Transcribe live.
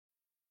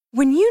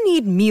When you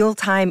need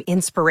mealtime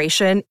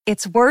inspiration,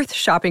 it's worth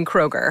shopping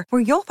Kroger,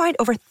 where you'll find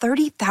over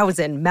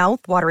 30,000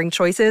 mouth-watering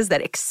choices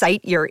that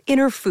excite your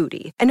inner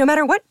foodie. And no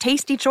matter what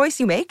tasty choice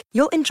you make,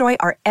 you'll enjoy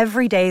our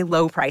everyday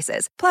low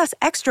prices, plus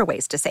extra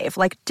ways to save,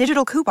 like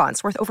digital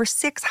coupons worth over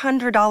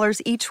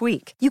 $600 each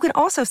week. You can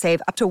also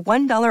save up to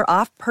 $1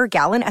 off per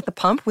gallon at the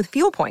pump with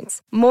fuel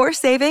points. More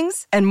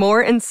savings and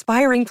more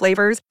inspiring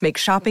flavors make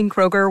shopping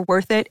Kroger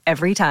worth it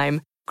every time.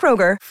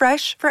 Kroger,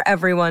 fresh for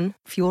everyone.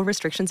 Fuel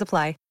restrictions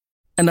apply.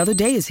 Another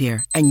day is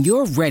here, and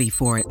you're ready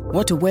for it.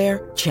 What to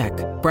wear? Check.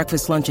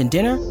 Breakfast, lunch, and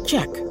dinner?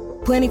 Check.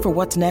 Planning for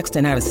what's next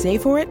and how to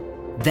save for it?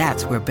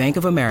 That's where Bank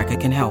of America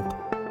can help.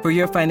 For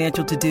your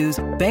financial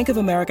to-dos, Bank of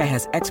America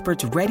has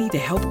experts ready to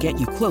help get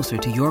you closer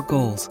to your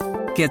goals.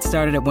 Get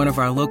started at one of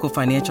our local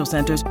financial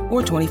centers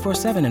or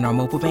 24/7 in our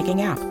mobile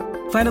banking app.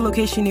 Find a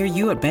location near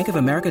you at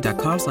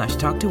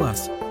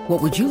bankofamerica.com/talktous.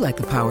 What would you like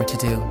the power to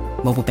do?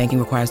 Mobile banking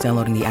requires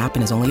downloading the app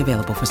and is only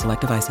available for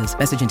select devices.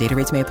 Message and data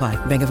rates may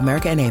apply. Bank of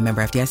America N.A.,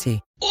 member FDIC.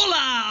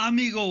 Hola,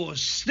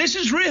 amigos. This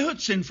is Ray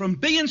Hudson from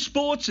beIN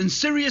Sports and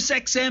Sirius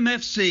XM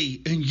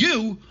FC, and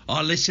you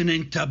are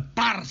listening to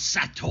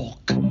Barca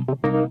Talk.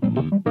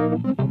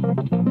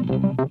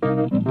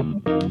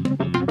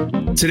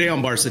 Today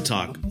on Barca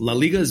Talk, La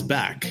Liga is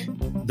back.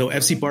 Though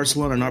FC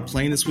Barcelona are not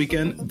playing this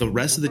weekend, the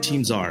rest of the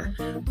teams are.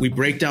 We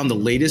break down the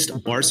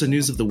latest Barca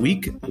news of the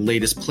week,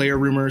 latest player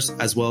rumors,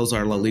 as well as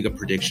our La Liga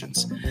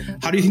predictions.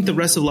 How do you think the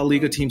rest of La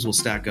Liga teams will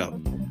stack up?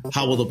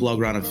 How will the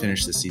Blaugrana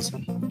finish this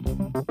season?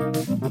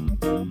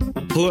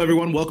 Hello,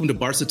 everyone. Welcome to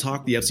Barca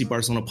Talk, the FC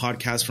Barcelona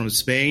podcast from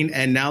Spain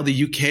and now the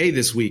UK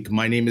this week.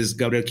 My name is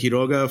Gabriel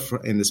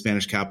Quiroga in the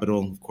Spanish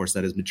capital. Of course,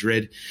 that is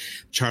Madrid.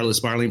 Charlie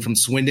Sparling from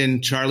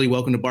Swindon. Charlie,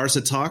 welcome to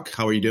Barca Talk.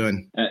 How are you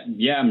doing?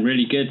 Yeah, I'm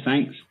really good.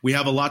 Thanks. We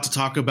have a lot to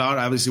talk about.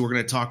 Obviously, we're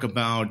going to talk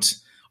about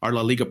our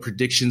La Liga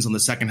predictions on the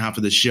second half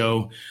of the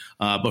show.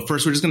 But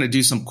first, we're just going to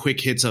do some quick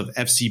hits of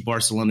FC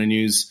Barcelona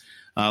news.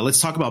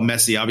 Let's talk about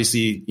Messi.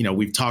 Obviously,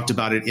 we've talked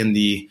about it in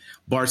the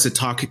Barca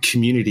Talk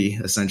community,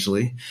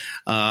 essentially,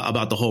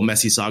 about the whole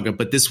Messi saga.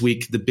 But this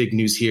week, the big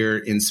news here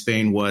in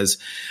Spain was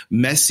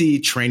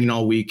Messi training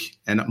all week,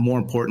 and more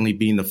importantly,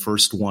 being the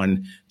first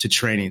one to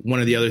training. One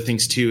of the other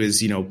things, too,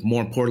 is,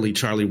 more importantly,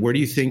 Charlie, where do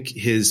you think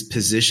his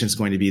position is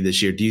going to be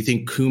this year? Do you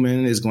think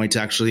Koeman is going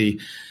to actually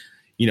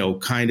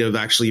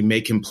actually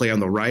make him play on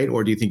the right?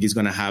 Or do you think he's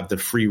going to have the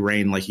free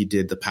reign like he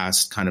did the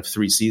past kind of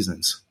 3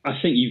 seasons? I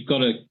think you've got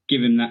to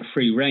give him that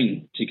free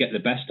reign to get the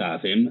best out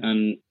of him.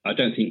 And I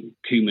don't think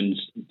Koeman's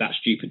that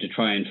stupid to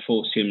try and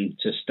force him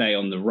to stay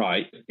on the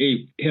right.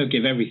 He'll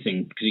give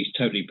everything because he's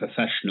totally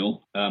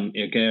professional.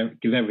 He'll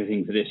give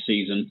everything for this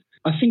season.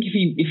 I think if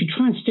you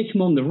try and stick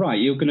him on the right,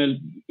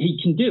 he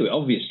can do it,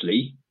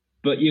 obviously,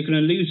 but you're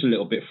going to lose a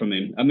little bit from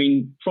him. I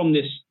mean, from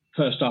this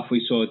first half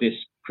we saw this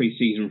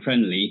pre-season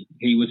friendly,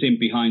 he was in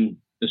behind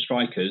the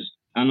strikers,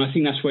 and I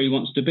think that's where he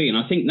wants to be, and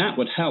I think that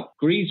would help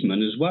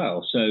Griezmann as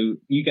well. So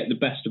you get the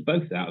best of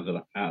both out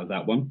of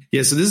that one.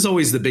 Yeah. So this is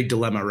always the big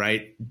dilemma,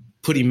 right?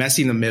 Putting Messi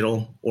in the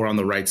middle or on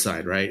the right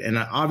side, right? And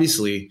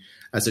obviously,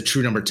 as a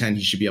true number 10,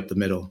 he should be up the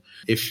middle.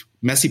 If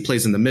Messi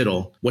plays in the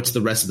middle, what's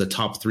the rest of the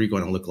top 3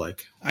 going to look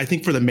like? I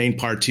think for the main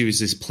part, too, is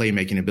his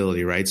playmaking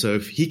ability, right? So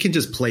if he can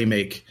just play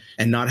make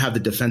and not have the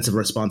defensive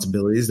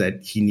responsibilities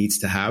that he needs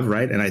to have,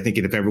 right? And I think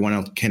if everyone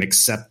else can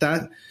accept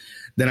that,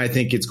 then I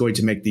think it's going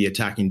to make the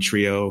attacking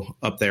trio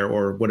up there,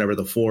 or whatever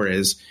the 4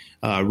 is,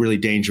 really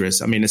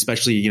dangerous. I mean,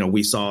 especially,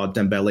 we saw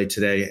Dembele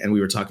today, and we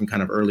were talking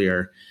kind of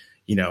earlier,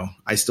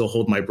 I still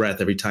hold my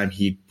breath every time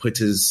he puts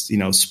his,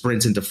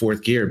 sprints into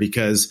 4th gear,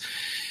 because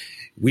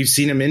we've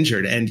seen him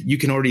injured. And you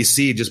can already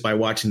see just by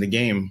watching the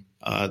game,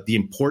 the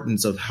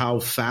importance of how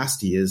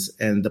fast he is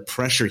and the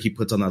pressure he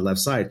puts on that left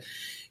side.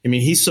 I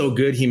mean, he's so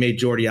good, he made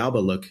Jordi Alba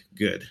look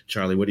good.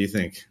 Charlie, what do you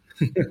think?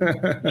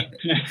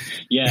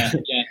 Yeah.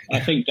 I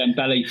think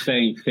Dembele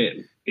staying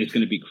fit is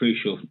going to be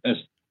crucial.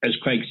 As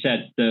Craig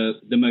said, the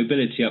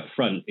mobility up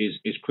front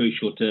is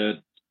crucial to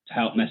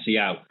help Messi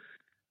out.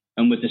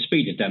 And with the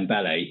speed of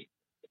Dembele,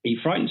 he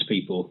frightens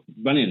people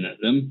running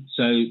at them.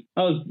 So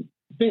I was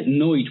a bit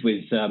annoyed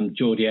with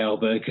Jordi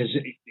Alba because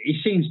he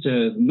seems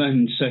to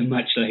moan so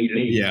much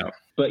lately. Yeah.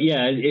 But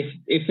yeah,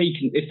 if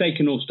they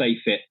can all stay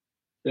fit,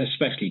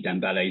 especially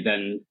Dembele,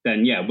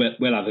 then yeah,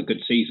 we'll have a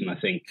good season, I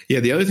think. Yeah,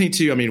 the other thing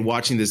too, I mean,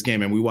 watching this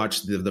game, and we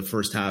watched the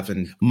first half,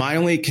 and my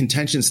only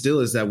contention still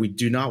is that we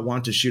do not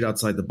want to shoot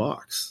outside the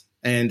box.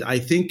 And I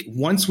think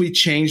once we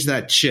change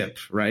that chip,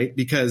 right,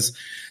 because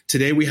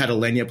today we had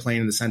Alenia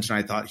playing in the center,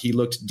 and I thought he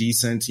looked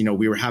decent.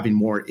 We were having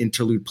more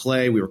interlude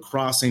play. We were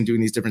crossing,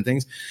 doing these different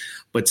things.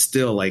 But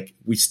still,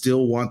 we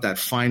still want that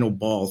final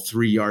ball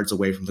 3 yards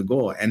away from the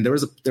goal. And there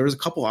was a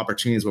couple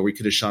opportunities where we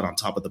could have shot on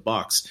top of the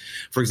box.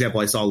 For example,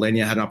 I saw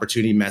Alenia had an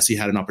opportunity, Messi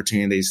had an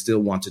opportunity, and they still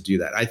want to do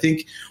that. I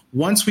think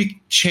once we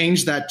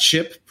change that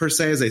chip, per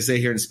se, as they say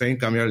here in Spain,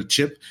 cambiar el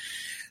chip,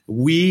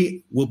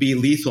 we will be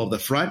lethal at the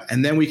front,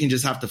 and then we can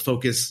just have to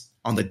focus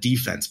on the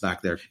defense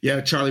back there.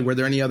 Yeah, Charlie, were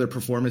there any other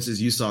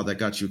performances you saw that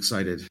got you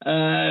excited?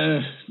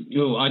 I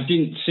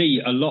didn't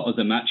see a lot of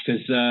the match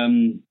because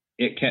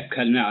it kept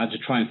cutting out. I had to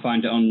try and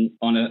find it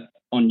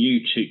on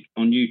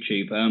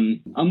YouTube.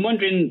 I'm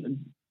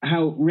wondering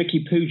how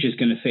Riqui Puig is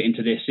going to fit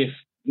into this. If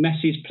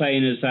Messi's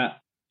playing as that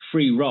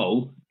free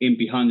role in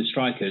behind the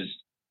strikers,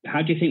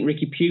 how do you think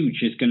Riqui Puig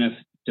is going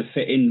to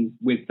fit in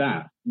with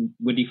that?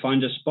 Would he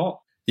find a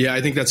spot? Yeah,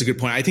 I think that's a good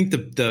point. I think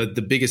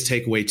the biggest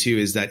takeaway too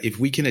is that if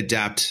we can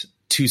adapt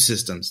two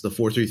systems, the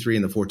 4-3-3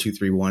 and the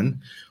 4-2-3-1,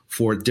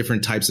 for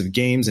different types of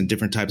games and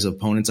different types of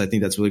opponents, I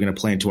think that's really going to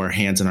play into our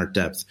hands and our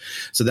depth.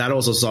 So that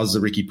also solves the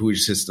Riqui Puig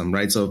system,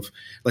 right? So if,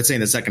 let's say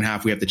in the second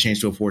half we have to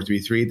change to a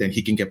 4-3-3, then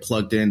he can get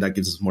plugged in. That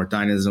gives us more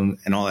dynamism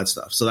and all that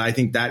stuff. So I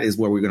think that is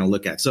where we're going to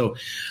look at. So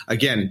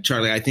again,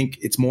 Charlie, I think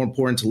it's more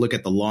important to look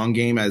at the long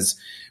game, as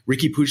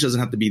Riqui Puig doesn't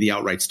have to be the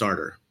outright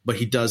starter, but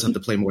he does have to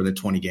play more than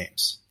 20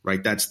 games.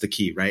 Right. That's the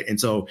key. Right.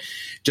 And so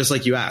just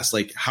like you asked,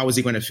 like, how is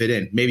he going to fit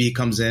in? Maybe he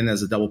comes in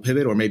as a double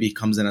pivot, or maybe he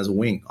comes in as a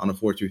wing on a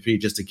 4-3-3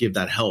 just to give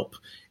that help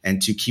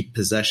and to keep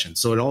possession.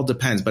 So it all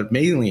depends. But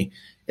mainly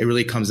it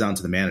really comes down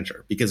to the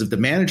manager, because if the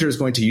manager is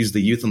going to use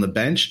the youth on the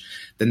bench,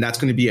 then that's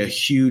going to be a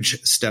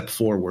huge step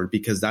forward,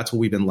 because that's what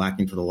we've been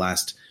lacking for the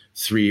last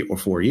 3 or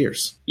 4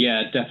 years.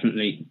 Yeah,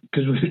 definitely.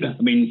 Because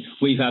I mean,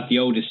 we've had the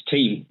oldest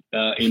team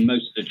in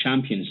most of the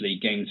Champions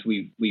League games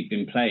we've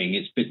been playing.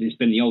 It's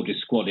been the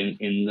oldest squad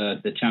in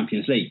the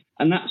Champions League,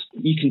 and that's,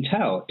 you can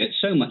tell it's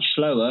so much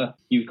slower.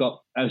 You've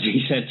got, as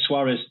he said,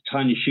 Suarez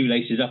tying his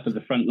shoelaces up at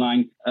the front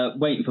line,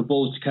 waiting for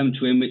balls to come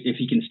to him if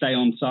he can stay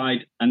on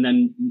side, and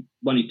then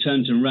when he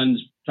turns and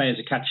runs, players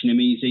are catching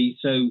him easy.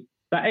 So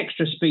that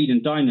extra speed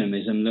and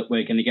dynamism that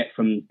we're going to get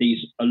from these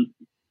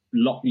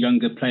lot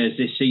younger players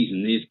this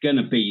season is going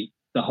to be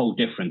the whole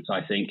difference,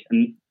 I think,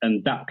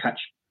 and that catch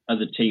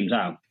other teams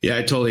out. Yeah,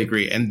 I totally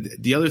agree. And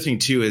the other thing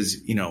too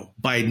is, you know,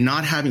 by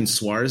not having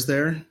Suarez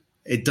there,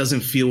 it doesn't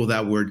feel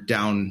that we're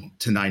down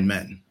to 9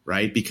 men,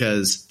 right?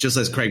 Because just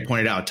as Craig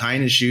pointed out,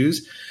 tying his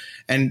shoes,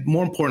 and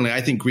more importantly, I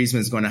think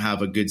Griezmann is going to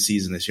have a good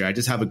season this year. I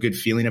just have a good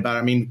feeling about it.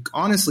 I mean,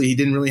 honestly, he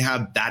didn't really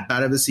have that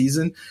bad of a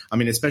season. I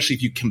mean, especially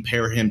if you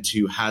compare him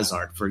to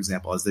Hazard, for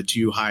example, as the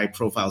two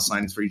high-profile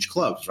signings for each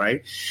club,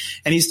 right?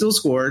 And he still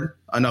scored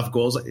enough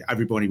goals.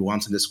 Everybody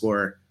wants him to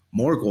score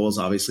more goals,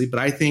 obviously. But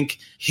I think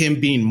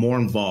him being more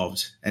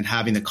involved and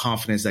having the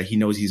confidence that he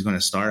knows he's going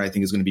to start, I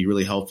think is going to be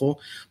really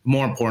helpful.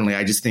 More importantly,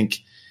 I just think,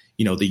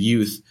 you know, the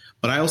youth.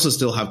 But I also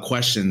still have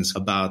questions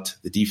about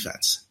the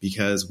defense,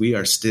 because we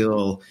are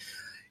still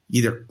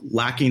either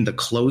lacking the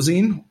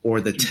closing or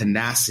the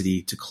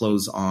tenacity to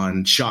close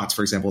on shots,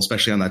 for example,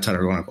 especially on that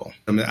Tarragona goal.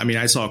 I mean,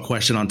 I saw a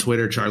question on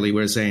Twitter, Charlie,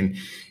 where it's saying,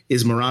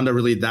 is Miranda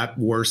really that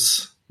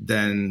worse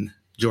than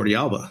Jordi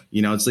Alba?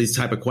 You know, it's these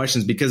type of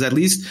questions, because at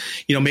least,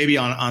 you know, maybe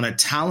on a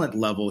talent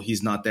level,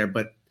 he's not there,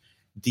 but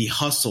the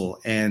hustle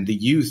and the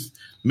youth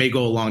may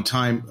go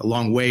a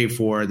long way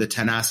for the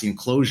tenacity and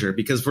closure.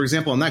 Because, for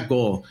example, on that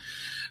goal,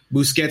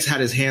 Busquets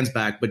had his hands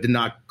back but did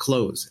not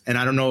close. And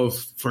I don't know if,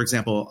 for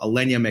example,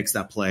 Alenia makes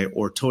that play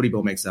or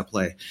Todibo makes that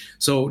play.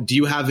 So do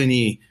you have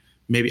any,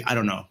 maybe, I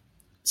don't know,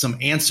 some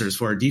answers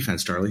for our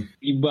defense, Charlie?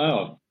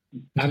 Well,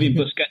 having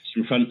Busquets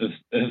in front of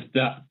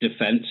that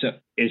defense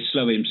is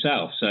slow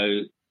himself.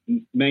 So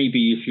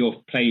maybe if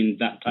you're playing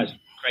that, as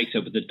Craig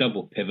said, with the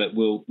double pivot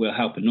will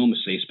help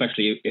enormously,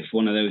 especially if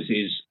one of those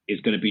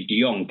is going to be De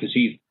Jong, because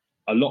he's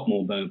a lot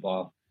more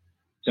mobile.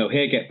 So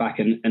he'll get back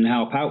and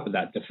help out with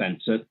that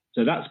defence.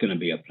 So that's going to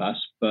be a plus.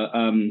 But,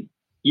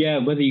 yeah,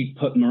 whether you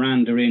put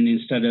Miranda in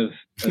instead of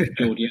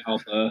Jordi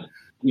Alba,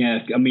 yeah,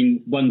 I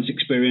mean, one's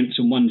experience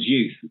and one's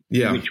youth,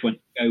 which one to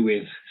go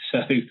with. So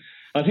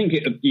I think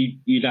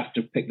you'd have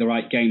to pick the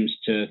right games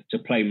to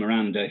play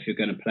Miranda if you're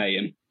going to play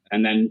him,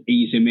 and then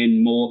ease him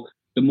in more.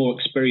 The more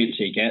experience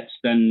he gets,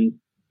 then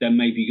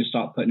maybe you can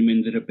start putting him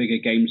into the bigger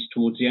games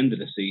towards the end of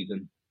the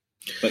season.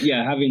 But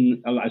yeah,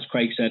 having, as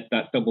Craig said,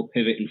 that double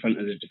pivot in front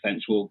of the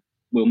defence will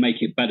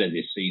make it better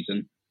this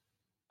season.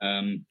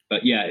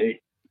 But yeah,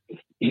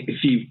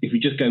 if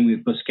you're just going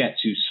with Busquets,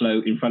 who's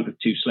slow in front of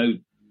two slow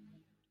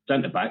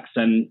centre backs,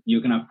 then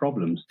you're going to have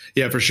problems.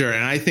 Yeah, for sure.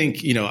 And I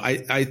think, you know,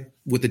 I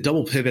with the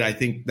double pivot, I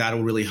think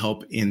that'll really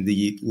help in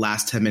the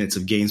last 10 minutes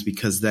of games,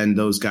 because then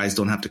those guys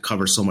don't have to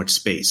cover so much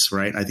space,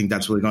 right? I think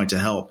that's really going to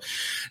help.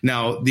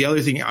 Now, the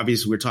other thing,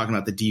 obviously, we're talking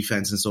about the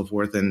defense and so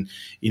forth. And,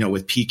 you know,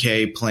 with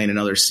PK playing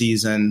another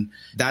season,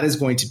 that is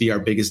going to be our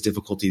biggest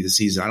difficulty this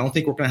season. I don't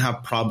think we're going to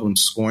have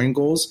problems scoring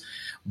goals,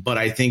 but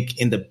I think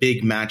in the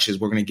big matches,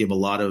 we're going to give a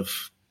lot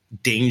of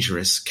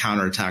dangerous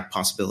counterattack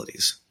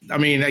possibilities. I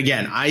mean,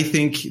 again, I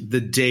think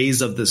the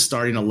days of the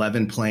starting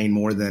 11 playing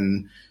more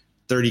than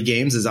 30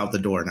 games is out the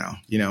door now,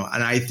 you know,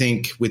 and I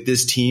think with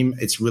this team,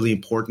 it's really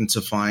important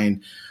to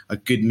find a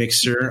good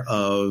mixture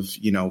of,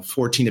 you know,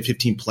 14 to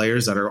 15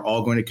 players that are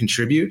all going to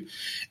contribute.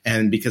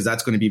 And because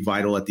that's going to be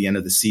vital at the end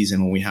of the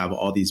season when we have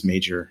all these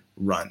major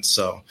runs.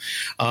 So,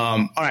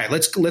 all right,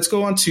 let's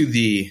go on to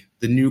the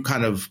new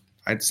kind of,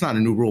 it's not a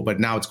new rule, but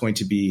now it's going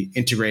to be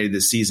integrated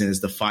this season,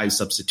 is the 5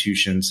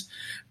 substitutions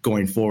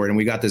going forward. And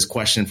we got this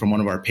question from one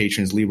of our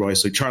patrons, Leroy.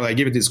 So, Charlie, I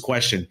give you this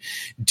question.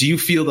 Do you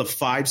feel the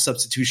 5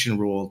 substitution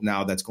rule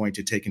now that's going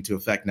to take into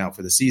effect now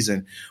for the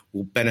season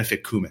will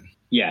benefit Koeman?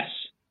 Yes.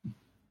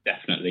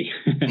 definitely.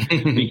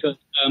 Because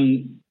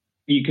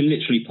you can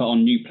literally put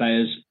on new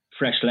players,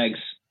 fresh legs.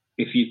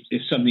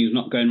 If something's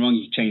not going wrong,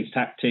 you change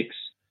tactics.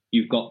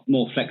 You've got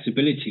more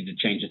flexibility to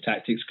change the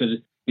tactics, because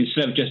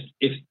instead of just,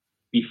 if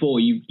before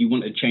you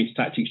wanted to change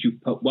tactics, you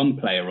put one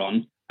player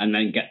on and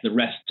then get the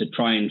rest to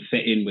try and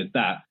fit in with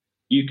that.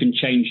 You can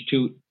change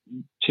two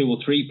or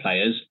three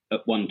players at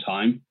one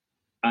time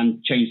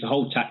and change the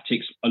whole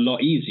tactics a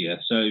lot easier.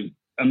 So,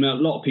 I mean, a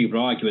lot of people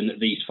are arguing that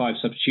these 5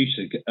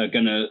 substitutions are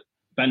going to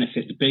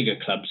benefit the bigger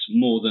clubs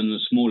more than the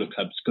smaller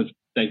clubs because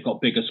they've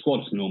got bigger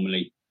squads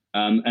normally.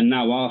 And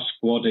now our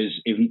squad is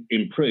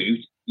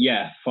improved.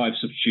 Yeah, 5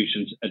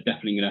 substitutions are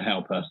definitely going to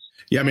help us.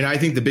 Yeah, I mean, I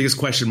think the biggest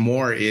question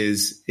more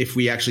is if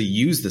we actually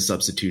use the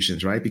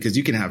substitutions, right? Because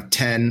you can have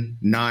 10,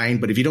 9,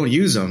 but if you don't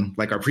use them,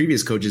 like our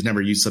previous coaches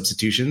never used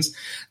substitutions,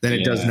 then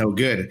it does no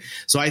good.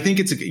 So I think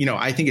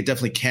I think it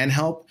definitely can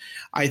help.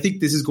 I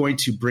think this is going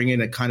to bring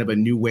in a kind of a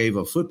new wave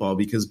of football,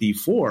 because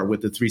before,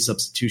 with the 3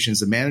 substitutions,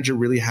 the manager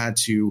really had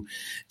to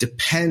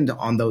depend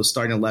on those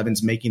starting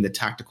 11s making the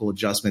tactical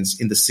adjustments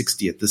in the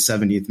 60th, the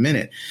 70th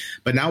minute.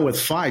 But now with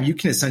 5, you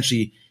can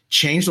essentially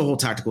change the whole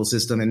tactical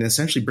system and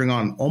essentially bring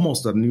on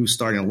almost a new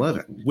starting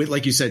 11. With,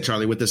 like you said,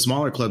 Charlie, with the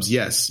smaller clubs,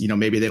 yes,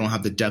 maybe they don't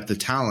have the depth of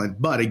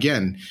talent. But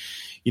again,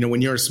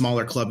 when you're a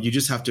smaller club, you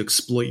just have to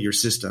exploit your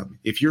system.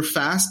 If you're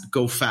fast,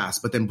 go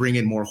fast, but then bring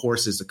in more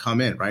horses to come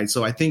in, right?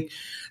 So I think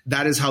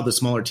that is how the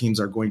smaller teams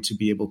are going to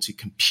be able to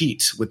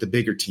compete with the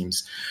bigger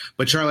teams.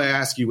 But Charlie, I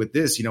ask you with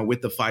this,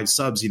 with the 5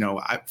 subs,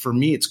 for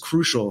me, it's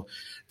crucial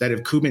that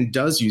if Koeman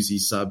does use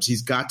these subs,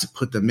 he's got to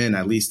put them in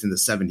at least in the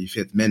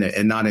 75th minute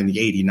and not in the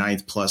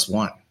 89th plus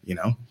 1,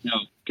 Oh,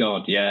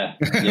 God, yeah.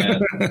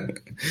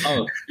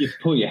 Oh, you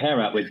pull your hair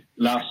out with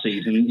last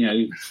season,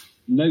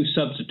 no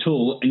subs at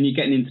all, and you're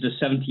getting into the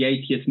 70th,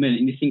 80th minute,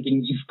 and you're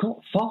thinking, you've got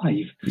 5.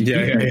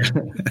 Yeah. You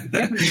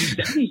haven't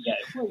used any yet.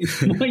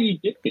 What are you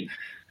doing?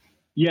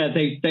 Yeah,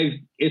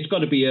 it's got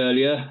to be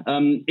earlier.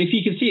 If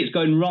you can see it's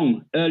going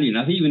wrong early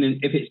enough, even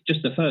if it's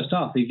just the first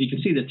half, if you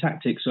can see the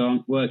tactics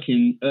aren't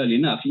working early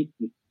enough,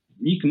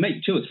 you can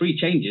make 2 or 3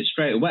 changes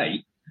straight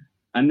away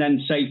and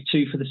then save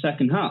 2 for the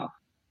second half.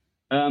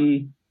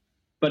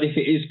 But if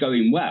it is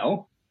going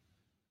well,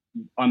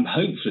 I'm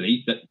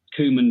hopefully that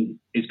Koeman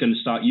is going to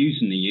start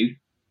using the youth,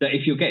 that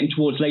if you're getting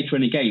towards later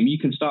in the game, you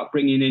can start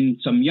bringing in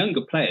some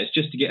younger players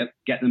just to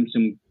get them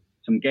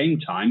some game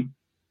time.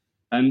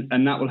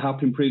 And that will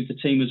help improve the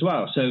team as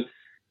well. So,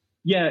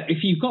 yeah,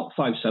 if you've got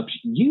 5 subs,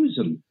 use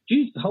them.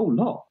 Use the whole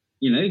lot,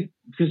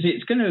 because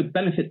it's going to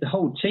benefit the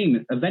whole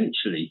team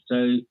eventually.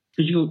 So,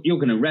 because you're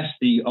going to rest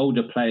the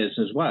older players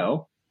as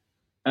well.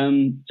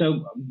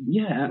 So,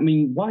 yeah, I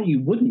mean, why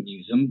you wouldn't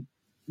use them,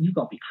 you've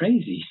got to be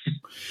crazy.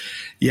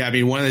 Yeah, I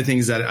mean, one of the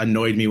things that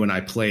annoyed me when I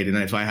played, and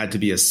if I had to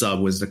be a sub,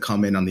 was to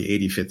come in on the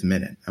 85th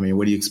minute. I mean,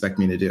 what do you expect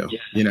me to do?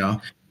 Yeah.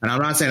 And I'm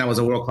not saying I was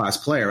a world-class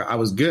player. I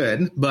was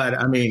good, but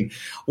I mean,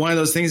 one of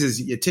those things is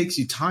it takes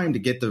you time to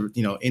get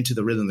into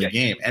the rhythm of the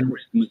game.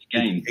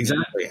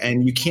 Exactly.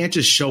 And you can't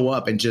just show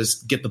up and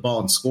just get the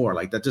ball and score.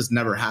 Like that just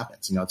never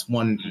happens. It's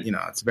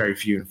it's very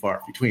few and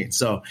far between.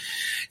 So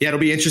yeah, it'll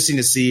be interesting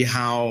to see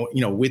how,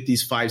 with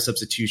these 5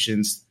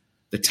 substitutions,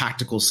 the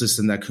tactical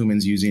system that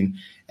Koeman's using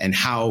and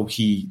how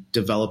he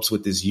develops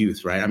with his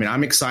youth, right? I mean,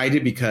 I'm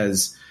excited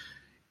because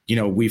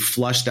we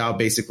flushed out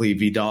basically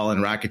Vidal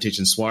and Rakitic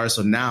and Suarez.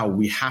 So now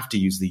we have to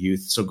use the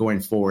youth. So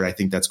going forward, I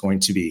think that's going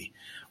to be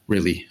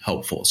really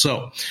helpful.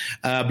 So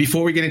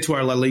before we get into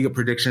our La Liga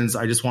predictions,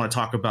 I just want to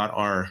talk about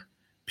our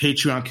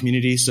Patreon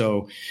community.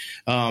 So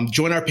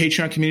join our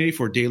Patreon community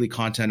for daily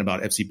content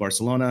about FC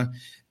Barcelona.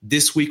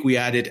 This week, we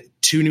added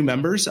 2 new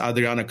members,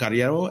 Adriana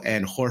Carriero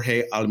and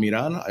Jorge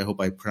Almiran. I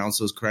hope I pronounced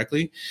those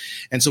correctly.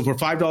 And so for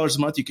 $5 a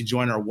month, you can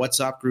join our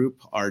WhatsApp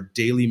group, our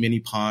daily mini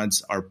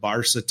pods, our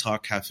Barca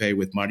Talk Cafe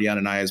with Mariana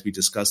and I as we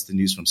discuss the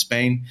news from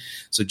Spain.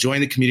 So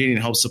join the community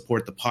and help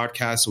support the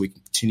podcast so we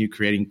can continue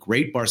creating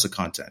great Barca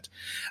content.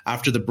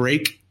 After the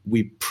break,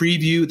 we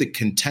preview the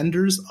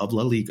contenders of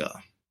La Liga.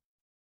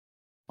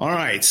 All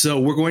right, so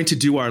we're going to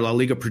do our La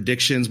Liga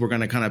predictions. We're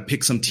going to kind of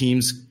pick some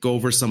teams, go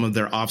over some of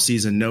their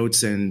offseason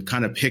notes, and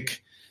kind of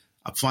pick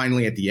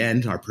finally at the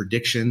end our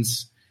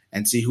predictions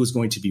and see who's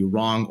going to be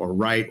wrong or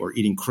right or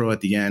eating crow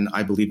at the end.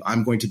 I believe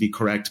I'm going to be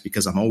correct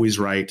because I'm always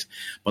right.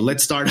 But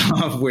let's start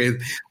off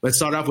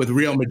with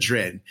Real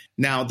Madrid.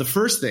 Now, the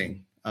first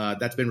thing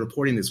that's been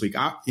reporting this week,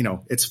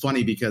 it's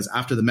funny because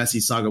after the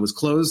Messi saga was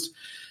closed,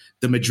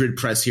 the Madrid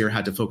press here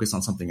had to focus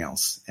on something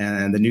else.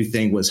 And the new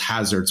thing was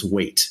Hazard's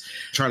weight.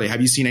 Charlie, have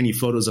you seen any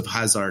photos of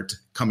Hazard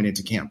coming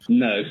into camp?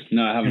 No,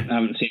 I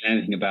haven't seen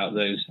anything about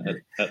those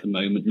at the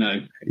moment,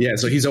 no. Yeah,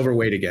 so he's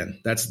overweight again.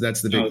 That's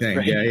the big thing.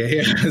 Great.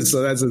 Yeah.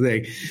 So that's the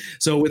thing.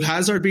 So with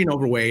Hazard being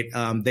overweight,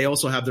 they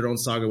also have their own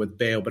saga with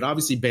Bale. But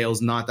obviously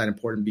Bale's not that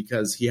important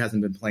because he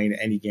hasn't been playing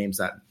any games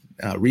that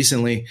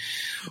recently.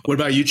 What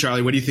about you,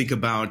 Charlie? What do you think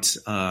about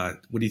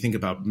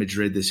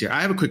Madrid this year?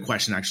 I have a quick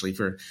question actually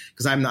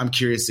because I'm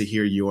curious to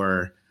hear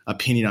your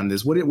opinion on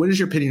this. What is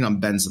your opinion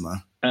on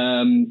Benzema?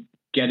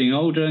 Getting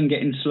older and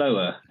getting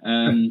slower.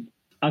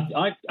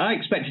 I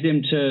expected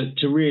him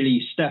to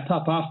really step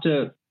up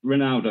after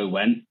Ronaldo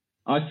went,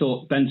 I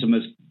thought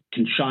Benzema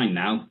can shine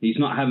now. He's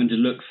not having to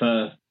look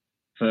for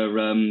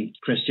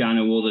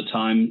Cristiano all the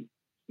time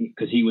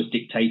because he was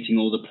dictating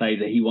all the play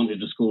that he wanted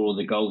to score all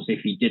the goals.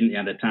 If he didn't, he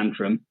had a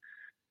tantrum.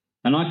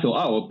 And I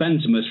thought, oh, well,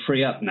 Benzema's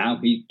free up now.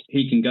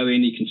 He can go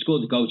in, he can score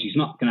the goals. He's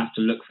not going to have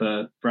to look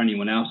for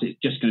anyone else. It's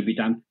just going to be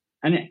done.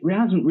 And it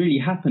hasn't really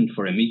happened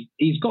for him.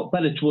 He's got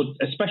better towards,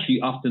 especially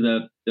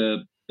after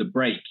the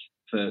break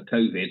for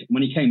COVID.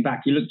 When he came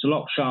back, he looked a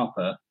lot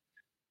sharper.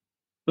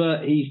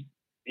 But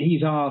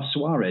he's our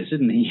Suarez,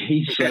 isn't he?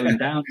 He's slowing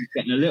down. He's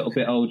getting a little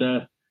bit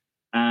older.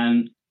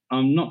 And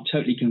I'm not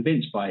totally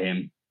convinced by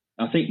him.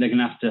 I think they're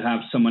going to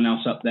have someone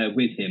else up there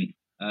with him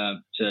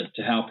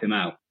to help him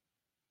out.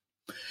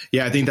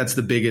 Yeah, I think that's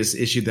the biggest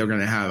issue they're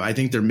going to have. I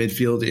think their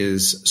midfield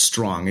is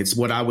strong. It's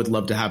what I would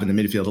love to have in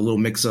the midfield, a little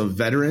mix of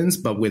veterans,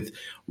 but with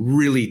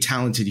really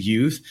talented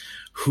youth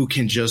who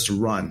can just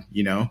run,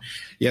 you know?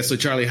 Yeah, so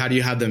Charlie, how do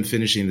you have them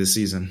finishing this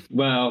season?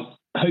 Well,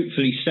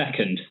 hopefully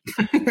second.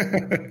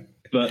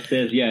 But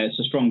it's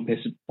a strong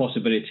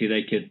possibility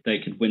they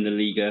could win the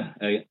Liga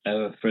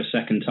for a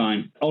second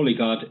time.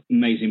 Odegaard,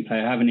 amazing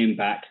player, having him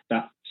back,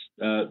 that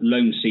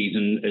loan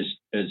season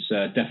has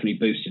definitely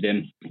boosted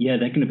him. Yeah,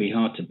 they're going to be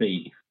hard to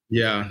beat.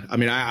 Yeah, I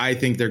mean, I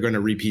think they're going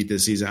to repeat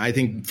this season. I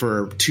think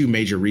for two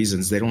major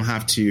reasons. They don't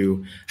have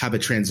to have a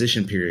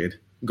transition period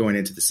going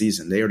into the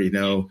season. They already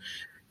know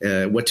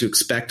what to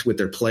expect with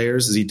their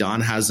players.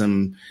 Zidane has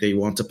them. They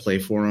want to play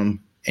for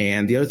him.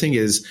 And the other thing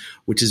is,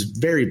 which is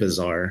very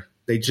bizarre,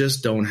 they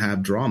just don't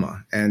have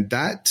drama. And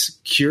that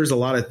cures a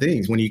lot of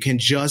things. When you can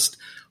just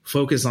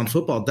focus on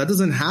football, that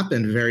doesn't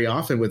happen very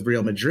often with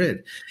Real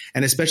Madrid.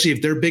 And especially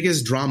if their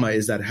biggest drama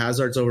is that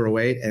Hazard's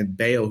overweight and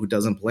Bale, who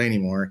doesn't play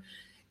anymore,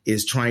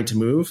 is trying to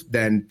move,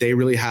 then they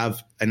really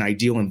have an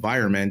ideal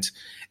environment.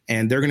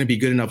 And they're going to be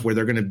good enough where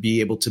they're going to be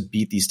able to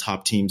beat these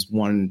top teams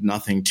 1-0,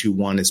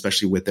 2-1,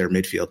 especially with their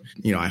midfield.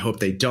 You know, I hope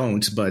they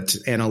don't, but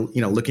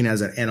looking as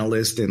an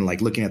analyst and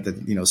like looking at the,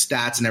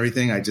 stats and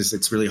everything,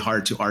 it's really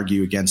hard to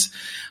argue against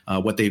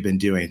what they've been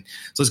doing.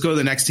 So let's go to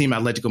the next team,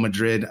 Atletico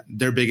Madrid.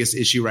 Their biggest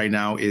issue right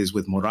now is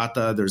with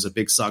Morata. There's a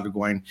big saga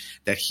going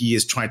that he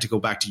is trying to go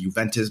back to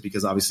Juventus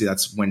because obviously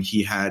that's when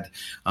he had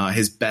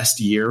his best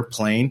year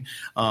playing.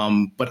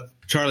 But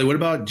Charlie, what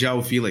about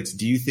João Felix?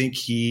 Do you think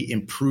he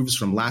improves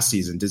from last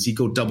season? Does he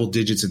go double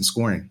digits in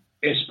scoring?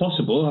 It's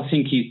possible. I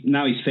think he's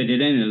fitted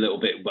in a little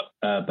bit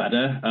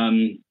better.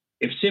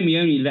 If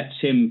Simeone lets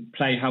him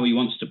play how he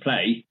wants to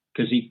play,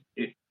 because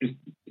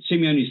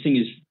Simeone's thing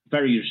is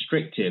very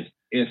restrictive.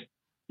 If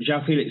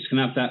João Felix can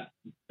have that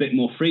bit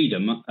more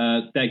freedom,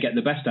 they get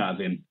the best out of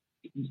him.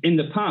 In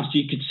the past,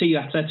 you could see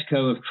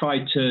Atletico have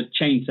tried to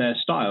change their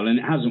style, and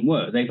it hasn't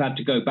worked. They've had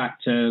to go back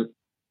to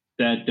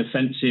their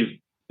defensive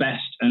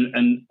best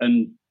and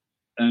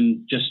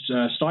just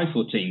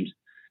stifle teams.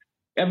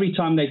 Every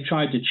time they've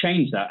tried to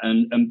change that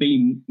and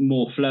be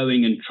more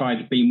flowing and try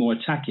to be more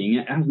attacking,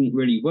 it hasn't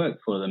really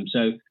worked for them.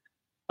 So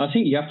I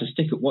think you have to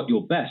stick at what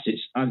you're best.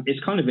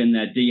 It's kind of in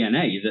their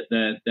DNA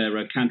that they're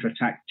a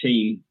counter-attack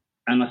team,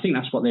 and I think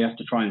that's what they have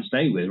to try and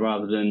stay with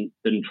rather than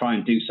try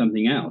and do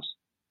something else.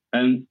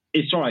 And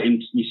it's all right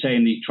you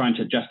saying he's trying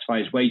to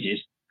justify his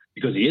wages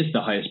because he is the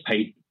highest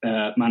paid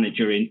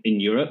manager in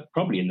Europe,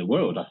 probably in the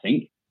world, I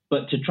think.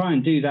 But to try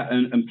and do that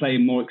and play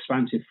more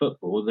expansive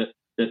football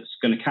that's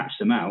going to catch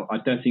them out, I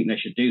don't think they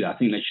should do that. I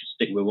think they should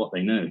stick with what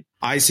they know.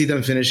 I see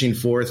them finishing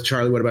fourth.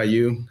 Charlie, what about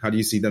you? How do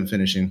you see them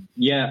finishing?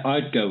 Yeah,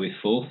 I'd go with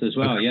fourth as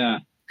well, okay. Yeah.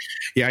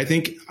 Yeah, I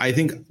think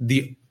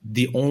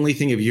the only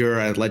thing, if you're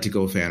an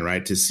Atletico fan,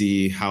 right, to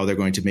see how they're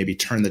going to maybe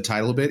turn the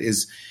title a bit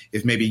is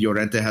if maybe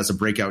Llorente has a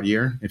breakout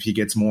year, if he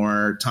gets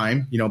more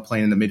time,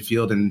 playing in the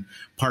midfield and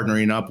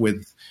partnering up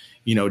with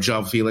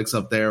João Felix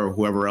up there or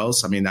whoever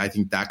else. I mean, I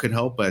think that could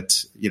help.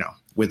 But,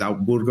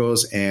 without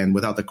Burgos and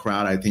without the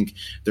crowd, I think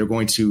they're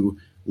going to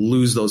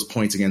lose those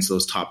points against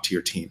those top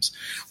tier teams.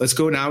 Let's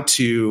go now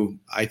to,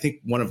 I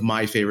think, one of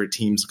my favorite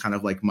teams, kind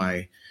of like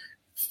my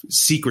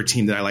secret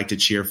team that I like to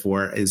cheer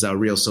for is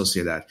Real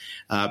Sociedad,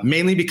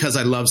 mainly because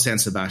I love San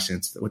Sebastian.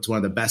 It's one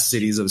of the best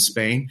cities of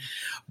Spain.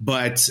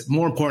 But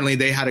more importantly,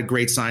 they had a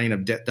great signing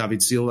of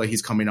David Silva.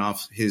 He's coming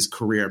off his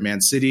career at Man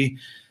City.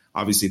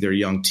 Obviously, they're a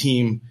young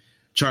team.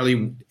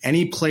 Charlie,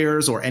 any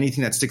players or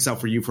anything that sticks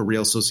out for you for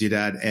Real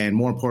Sociedad? And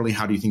more importantly,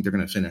 how do you think they're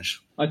going to finish?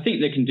 I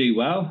think they can do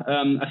well.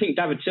 I think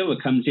David Silva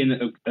comes in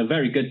at a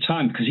very good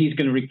time because he's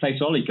going to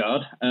replace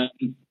Odegaard.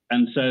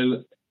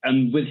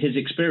 And with his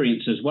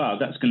experience as well,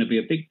 that's going to be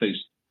a big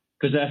boost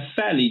because they're a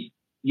fairly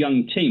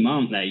young team,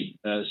 aren't they,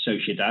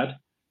 Sociedad?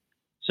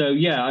 So,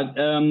 yeah,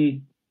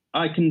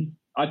 I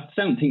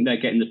don't think they're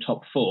getting the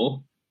top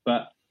four,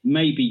 but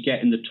maybe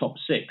getting the top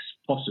six,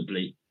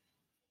 possibly.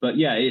 But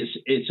yeah,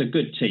 it's a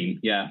good team.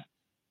 Yeah.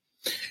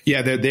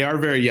 Yeah, they are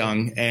very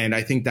young, and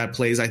I think that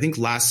plays. I think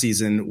last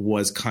season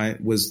was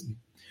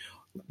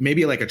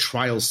maybe like a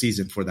trial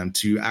season for them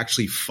to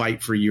actually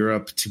fight for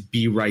Europe, to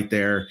be right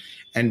there,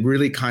 and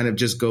really kind of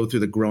just go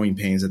through the growing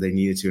pains that they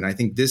needed to. And I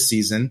think this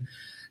season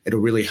it'll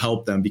really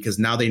help them because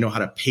now they know how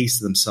to pace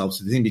themselves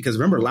to the thing. Because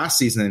remember, last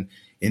season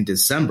in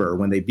December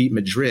when they beat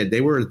Madrid. They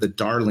were the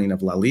darling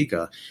of La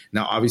Liga.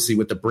 Now, obviously,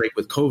 with the break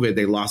with COVID,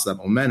 they lost that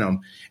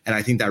momentum, and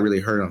I think that really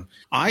hurt them.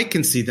 I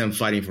can see them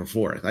fighting for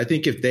fourth. I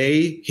think if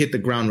they hit the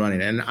ground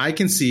running, and I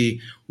can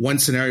see one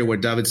scenario where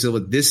David Silva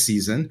this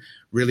season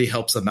really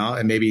helps them out,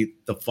 and maybe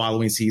the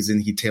following season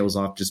he tails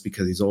off just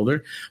because he's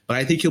older. But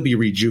I think he'll be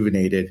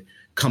rejuvenated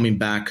coming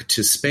back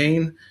to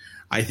Spain.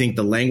 I think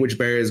the language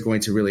barrier is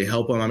going to really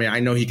help him. I mean, I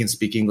know he can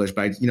speak English,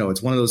 but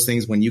it's one of those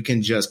things when you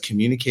can just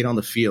communicate on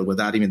the field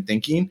without even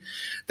thinking,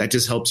 that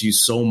just helps you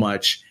so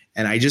much.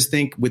 And I just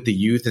think with the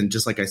youth and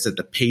just like I said,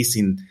 the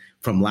pacing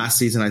from last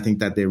season, I think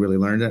that they really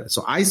learned it.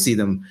 So I see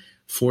them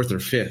fourth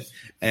or fifth.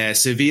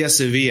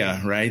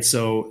 Sevilla, right?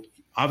 So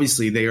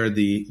obviously they are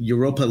the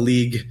Europa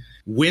League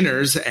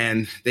winners,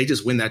 and they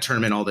just win that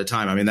tournament all the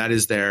time. I mean, that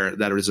is their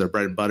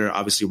bread and butter.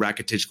 Obviously,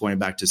 Rakitic going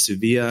back to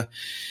Sevilla.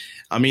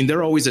 I mean,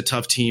 they're always a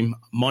tough team.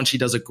 Monchi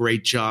does a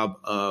great job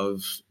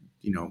of,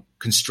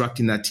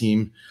 constructing that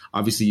team.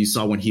 Obviously, you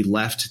saw when he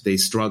left, they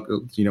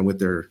struggled,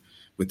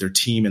 with their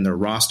team and their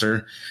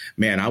roster.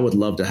 Man, I would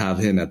love to have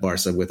him at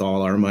Barca with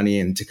all our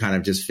money and to kind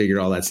of just figure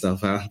all that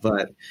stuff out.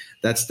 But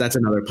that's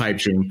another pipe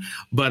dream.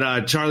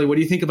 But Charlie, what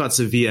do you think about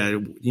Sevilla?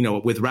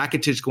 With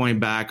Rakitic going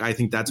back, I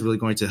think that's really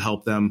going to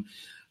help them.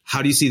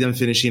 How do you see them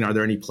finishing? Are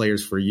there any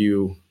players for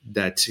you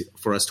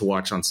for us to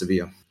watch on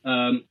Sevilla?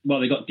 Well,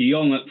 they got De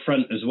Jong up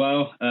front as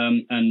well,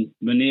 and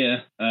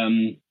Munir.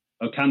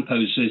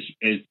 Ocampos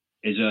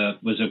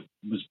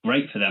was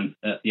great for them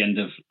at the end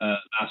of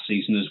last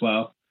season as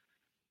well.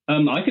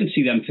 I can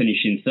see them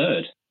finishing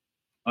third.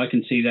 I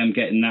can see them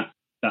getting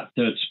that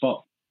third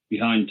spot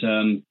behind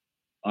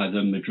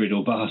either Madrid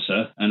or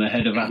Barca and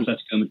ahead of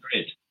Atletico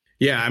Madrid.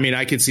 Yeah, I mean,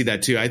 I could see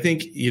that too. I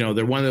think,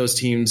 they're one of those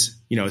teams,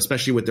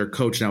 especially with their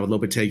coach now with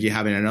Lopetegui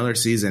having another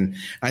season.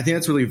 I think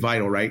that's really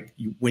vital, right?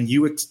 When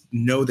you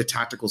know the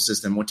tactical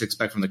system, what to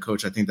expect from the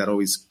coach, I think that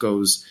always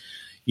goes,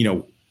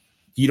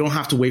 you don't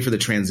have to wait for the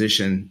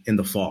transition in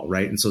the fall,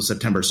 right? And so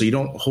September. So you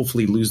don't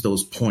hopefully lose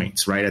those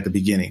points right at the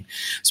beginning.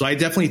 So I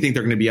definitely think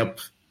they're going to be up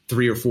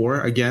 3 or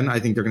 4 again. I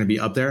think they're going to be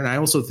up there. And I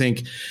also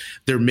think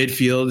their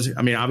midfield,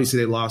 I mean, obviously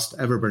they lost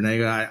Ever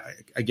Banega.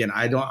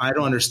 I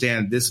don't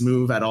understand this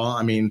move at all.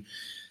 I mean,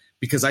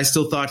 because I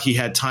still thought he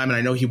had time, and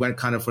I know he went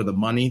kind of for the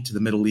money to the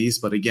Middle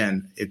East. But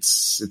again,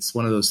 it's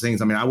one of those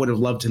things. I mean, I would have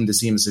loved him to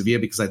see him in Sevilla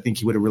because I think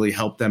he would have really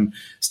helped them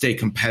stay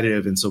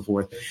competitive and so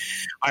forth.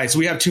 All right, so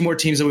we have 2 more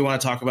teams that we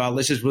want to talk about.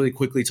 Let's just really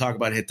quickly talk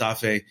about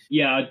Getafe.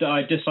 Yeah,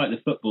 I dislike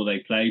the football they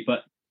play,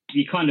 but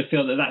you kind of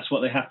feel that that's what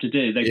they have to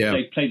do.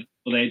 They play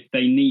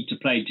they need to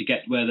play to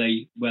get where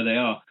they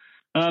are.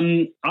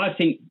 I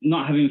think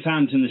not having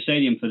fans in the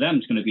stadium for them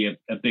is going to be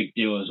a big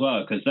deal as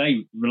well, because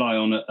they rely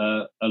on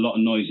a lot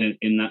of noise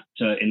in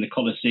the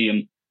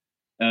Colosseum.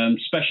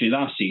 Especially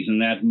last season,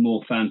 they had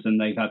more fans than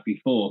they've had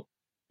before.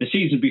 The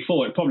season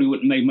before, it probably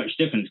wouldn't have made much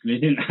difference because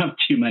they didn't have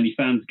too many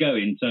fans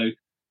going.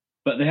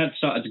 But they had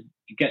started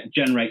to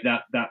generate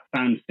that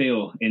fan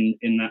feel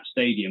in that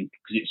stadium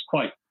because it's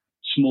quite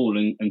small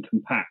and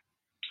compact.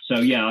 So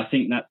yeah, I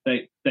think that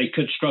they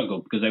could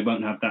struggle because they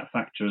won't have that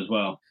factor as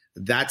well.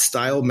 That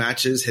style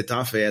matches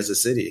Getafe as a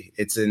city.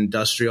 It's an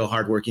industrial,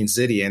 hardworking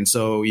city. And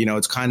so,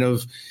 it's kind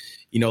of,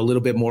 a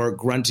little bit more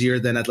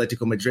gruntier than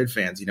Atletico Madrid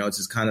fans. It's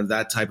just kind of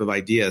that type of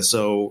idea.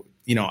 So,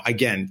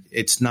 again,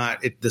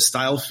 the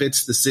style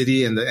fits the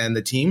city and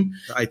the team.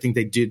 I think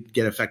they did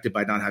get affected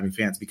by not having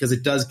fans because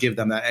it does give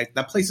them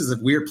that place is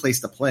a weird place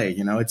to play.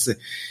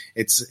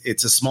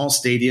 It's a small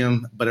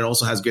stadium, but it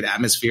also has good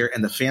atmosphere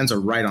and the fans are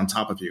right on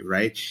top of you,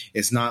 right?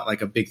 It's not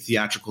like a big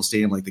theatrical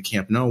stadium like the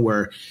Camp Nou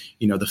where,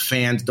 the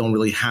fans don't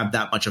really have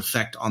that much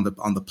effect on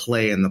the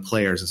play and the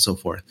players and so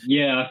forth.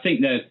 Yeah, I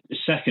think they're the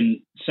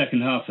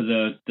second half of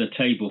the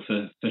table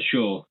for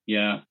sure.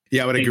 Yeah.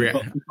 Yeah, I would agree.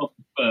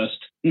 First.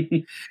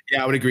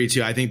 Yeah, I would agree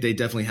too. I think they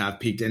definitely have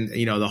peaked. And,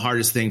 the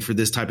hardest thing for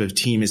this type of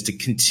team is to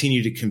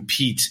continue to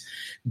compete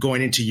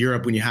going into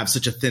Europe when you have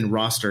such a thin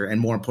roster and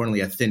more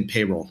importantly, a thin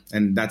payroll.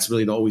 And that's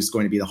really always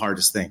going to be the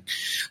hardest thing.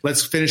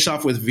 Let's finish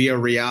off with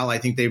Villarreal. I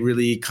think they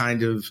really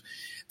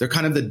they're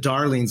kind of the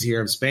darlings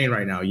here of Spain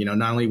right now.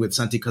 Not only with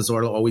Santi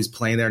Cazorla always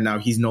playing there. Now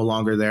he's no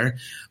longer there,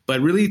 but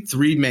really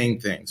 3 main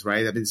things,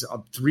 right? That is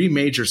 3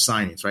 major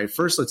signings, right?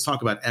 First, let's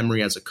talk about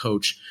Emery as a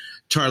coach.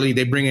 Charlie,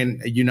 they bring in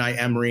Unai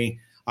Emery.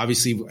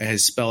 Obviously,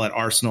 his spell at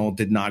Arsenal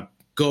did not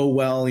go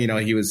well.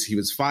 He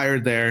was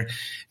fired there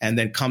and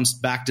then comes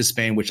back to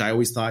Spain, which I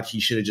always thought he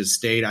should have just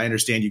stayed. I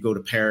understand you go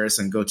to Paris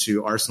and go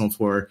to Arsenal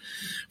for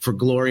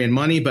glory and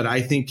money, but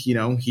I think,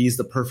 he's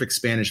the perfect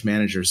Spanish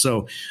manager.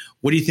 So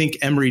what do you think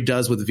Emery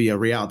does with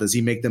Villarreal? Does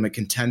he make them a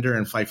contender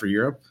and fight for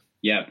Europe?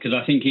 Yeah, because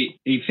I think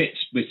he fits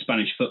with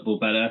Spanish football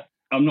better.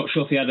 I'm not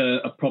sure if he had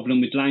a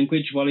problem with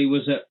language while he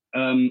was at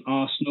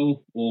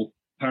Arsenal or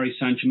Paris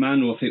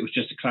Saint-Germain, or if it was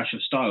just a clash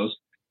of styles.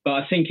 But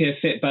I think he'll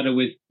fit better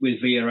with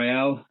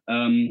Villarreal.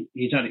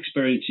 He's had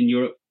experience in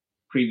Europe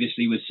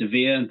previously with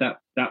Sevilla.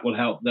 That will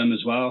help them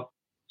as well.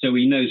 So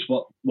he knows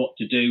what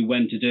to do,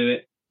 when to do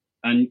it.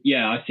 And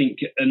yeah, I think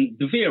and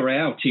the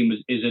Villarreal team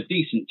is a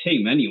decent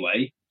team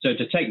anyway. So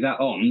to take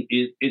that on,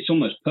 it's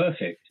almost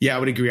perfect. Yeah, I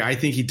would agree. I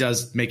think he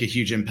does make a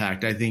huge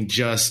impact. I think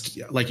just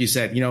like you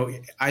said,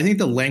 I think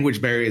the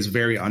language barrier is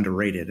very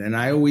underrated. And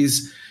I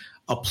always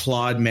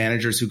applaud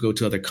managers who go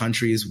to other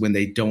countries when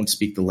they don't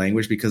speak the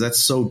language, because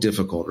that's so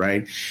difficult,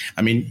 right?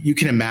 I mean, you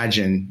can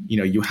imagine,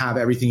 you have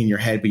everything in your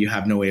head, but you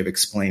have no way of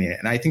explaining it.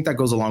 And I think that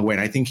goes a long way.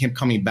 And I think him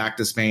coming back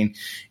to Spain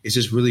is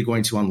just really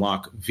going to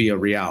unlock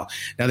Villarreal.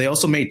 Now, they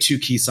also made 2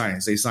 key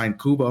signings. They signed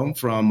Kubo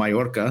from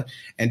Mallorca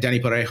and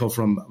Dani Parejo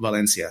from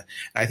Valencia.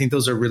 And I think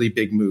those are really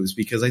big moves,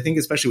 because I think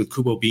especially with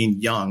Kubo being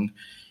young,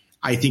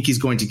 I think he's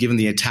going to give them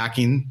the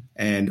attacking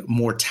and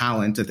more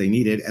talent that they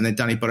needed. And then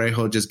Dani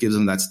Parejo just gives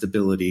them that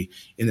stability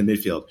in the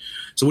midfield.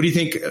 So what do you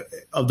think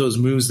of those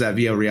moves that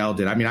Villarreal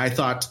did? I mean, I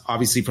thought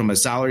obviously from a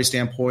salary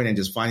standpoint and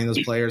just finding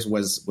those players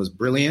was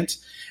brilliant.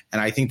 And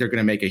I think they're going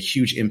to make a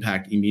huge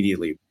impact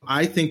immediately.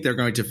 I think they're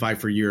going to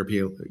fight for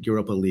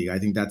Europa League. I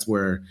think that's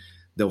where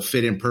they'll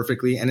fit in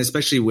perfectly. And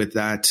especially with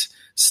that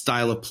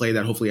style of play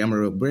that hopefully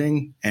Emery will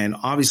bring. And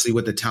obviously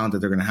with the talent that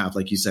they're going to have,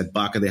 like you said,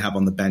 Baca they have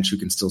on the bench who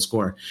can still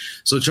score.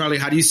 So Charlie,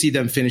 how do you see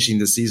them finishing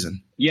this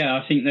season? Yeah,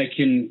 I think they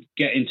can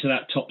get into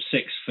that top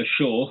 6 for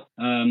sure.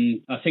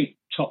 I think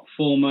top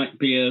 4 might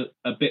be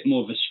a bit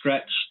more of a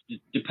stretch.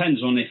 It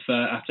depends on if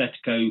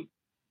Atletico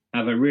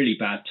have a really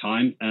bad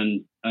time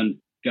and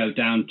go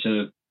down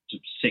to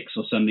 6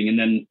 or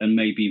something, and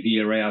maybe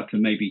Villarreal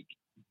can maybe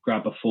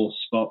grab a 4th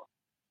spot.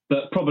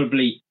 But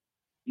probably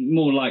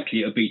more likely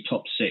it'll be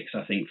top 6,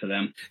 I think, for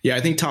them. Yeah, I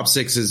think top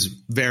 6 is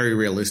very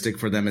realistic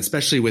for them,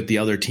 especially with the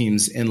other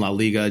teams in La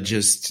Liga,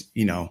 just,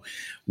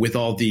 with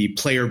all the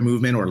player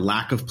movement or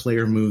lack of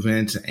player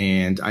movement.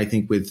 And I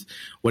think with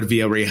what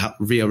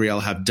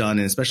Villarreal have done,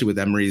 and especially with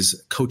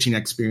Emery's coaching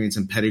experience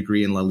and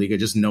pedigree in La Liga,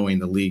 just knowing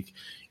the league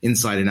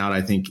inside and out,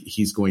 I think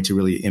he's going to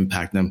really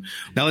impact them.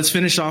 Now let's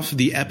finish off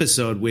the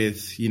episode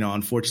with,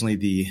 unfortunately,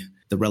 the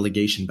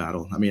relegation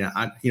battle. I mean,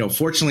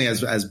 fortunately,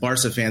 as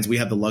Barca fans, we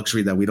have the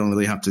luxury that we don't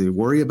really have to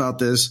worry about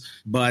this.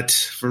 But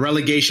for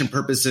relegation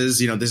purposes,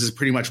 this is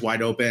pretty much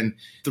wide open.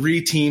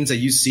 3 teams that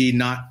you see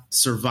not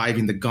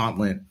surviving the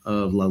gauntlet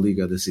of La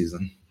Liga this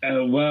season.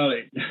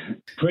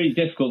 Pretty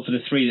difficult for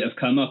the 3 that have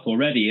come up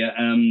already.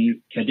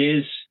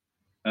 Cadiz,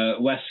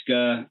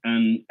 Huesca,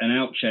 and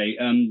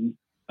Elche.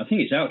 I think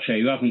it's Elche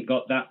who haven't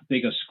got that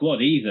big a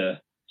squad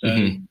either. So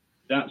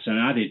that's an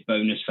added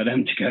bonus for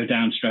them to go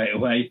down straight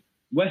away.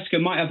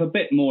 Huesca might have a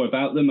bit more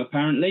about them,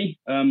 apparently.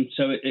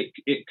 So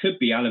it could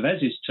be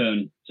Alaves's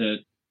turn to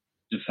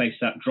face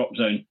that drop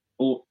zone.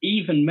 Or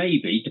even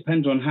maybe,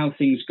 depends on how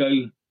things go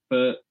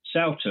for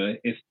Celta,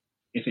 if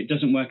it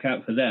doesn't work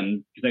out for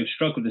them, because they've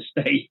struggled to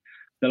stay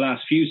the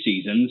last few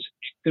seasons,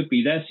 it could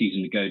be their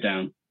season to go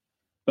down.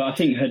 But I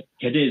think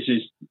Cadiz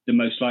is the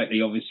most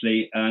likely,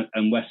 obviously,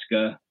 and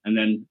Huesca, and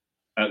then,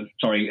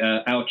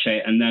 Elche,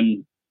 and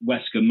then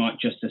Huesca might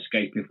just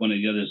escape if one of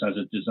the others has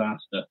a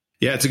disaster.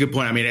 Yeah, it's a good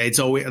point. I mean, it's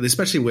always,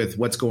 especially with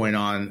what's going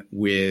on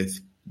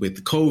with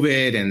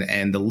COVID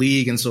and the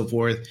league and so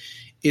forth,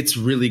 it's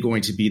really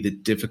going to be the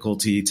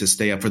difficulty to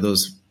stay up for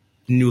those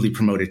newly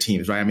promoted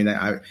teams, right? I mean,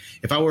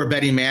 if I were a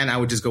betting man, I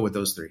would just go with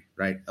those 3,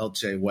 right?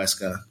 Elche,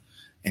 Huesca,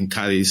 and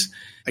Cadiz.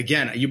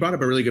 Again, you brought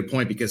up a really good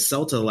point, because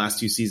Celta the last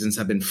 2 seasons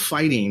have been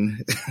fighting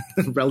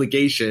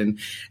relegation,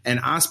 and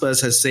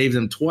Aspas has saved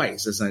them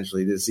twice,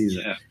 essentially, this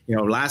season. Yeah.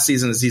 Last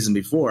season, the season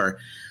before.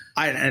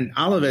 And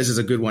Alaves is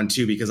a good one,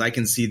 too, because I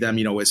can see them,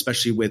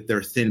 especially with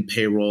their thin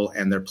payroll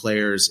and their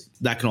players,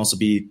 that can also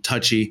be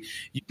touchy.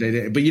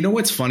 But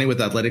what's funny with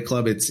Athletic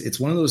Club? It's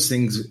one of those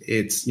things.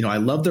 I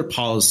love their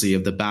policy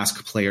of the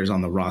Basque players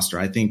on the roster.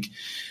 I think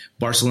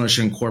Barcelona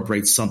should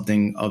incorporate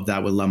something of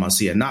that with La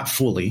Masia. Not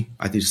fully.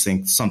 I just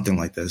think something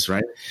like this,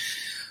 right?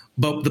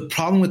 But the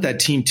problem with that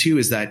team, too,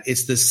 is that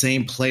it's the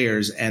same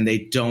players and they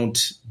don't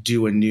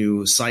do a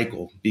new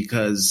cycle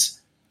because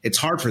it's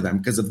hard for them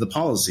because of the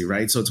policy,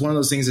 right? So it's one of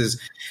those things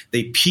is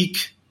they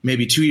peak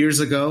maybe 2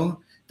 years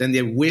ago, then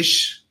they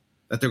wish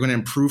that they're going to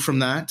improve from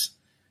that.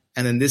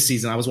 And then this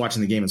season, I was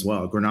watching the game as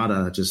well.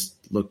 Granada just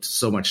looked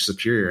so much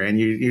superior. And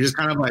you're just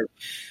kind of like,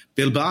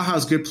 Bilbao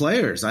has good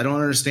players. I don't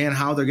understand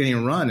how they're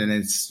getting run. And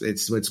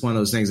it's one of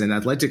those things. And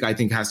Athletic, I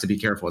think, has to be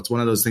careful. It's one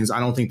of those things.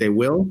 I don't think they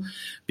will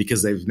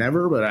because they've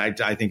never, but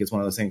I think it's one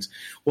of those things.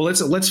 Well,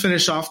 let's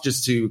finish off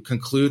just to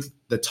conclude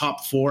the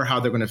top 4, how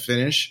they're going to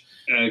finish.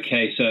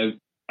 Okay, so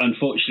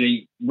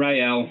unfortunately,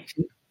 Real,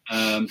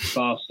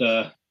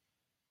 Barca,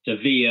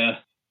 Sevilla,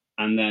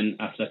 and then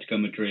Atletico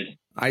Madrid.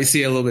 I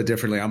see it a little bit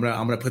differently. I'm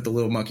gonna put the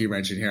little monkey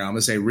wrench in here. I'm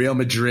gonna say Real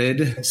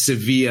Madrid,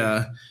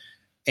 Sevilla,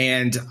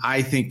 and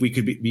I think we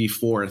could be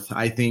 4th.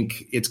 I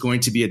think it's going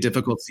to be a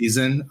difficult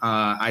season.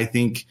 I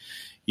think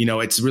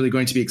it's really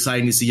going to be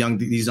exciting to see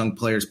these young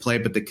players play,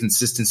 but the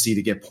consistency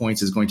to get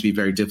points is going to be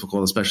very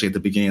difficult, especially at the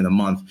beginning of the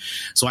month.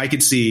 So I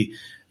could see.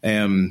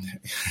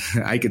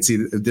 I could see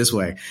it this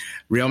way: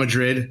 Real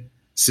Madrid,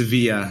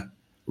 Sevilla,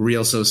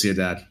 Real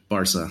Sociedad,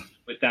 Barca.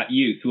 With that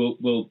youth,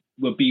 will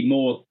be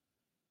more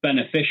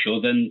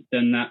beneficial than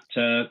that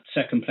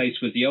second place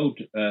with the old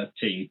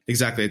team.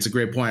 Exactly. It's a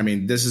great point. I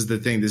mean, this is the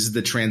thing. This is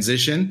the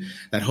transition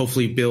that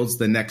hopefully builds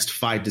the next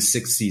 5 to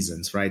 6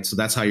 seasons, right? So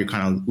that's how you're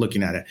kind of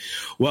looking at it.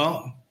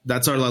 Well,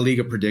 that's our La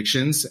Liga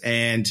predictions.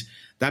 And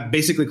that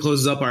basically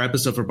closes up our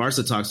episode for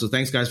Barca Talk. So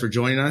thanks, guys, for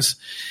joining us.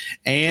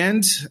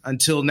 And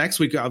until next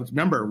week,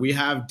 remember, we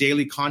have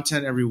daily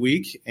content every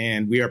week,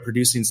 and we are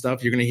producing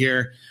stuff. You're going to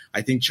hear,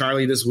 I think,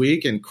 Charlie this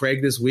week and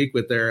Craig this week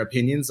with their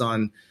opinions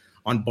on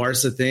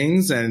Barca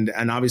things, and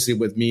obviously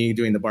with me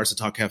doing the Barca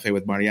Talk Cafe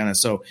with Mariana.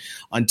 So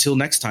until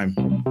next time.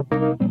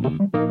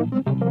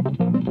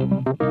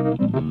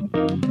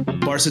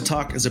 Barca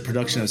Talk is a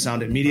production of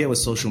Soundit Media with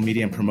social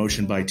media and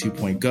promotion by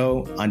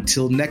 2.go.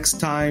 Until next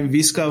time,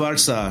 Visca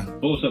Barca.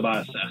 Also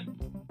Barca.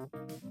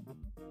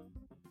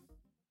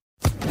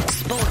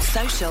 Sports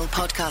Social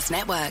Podcast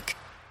Network.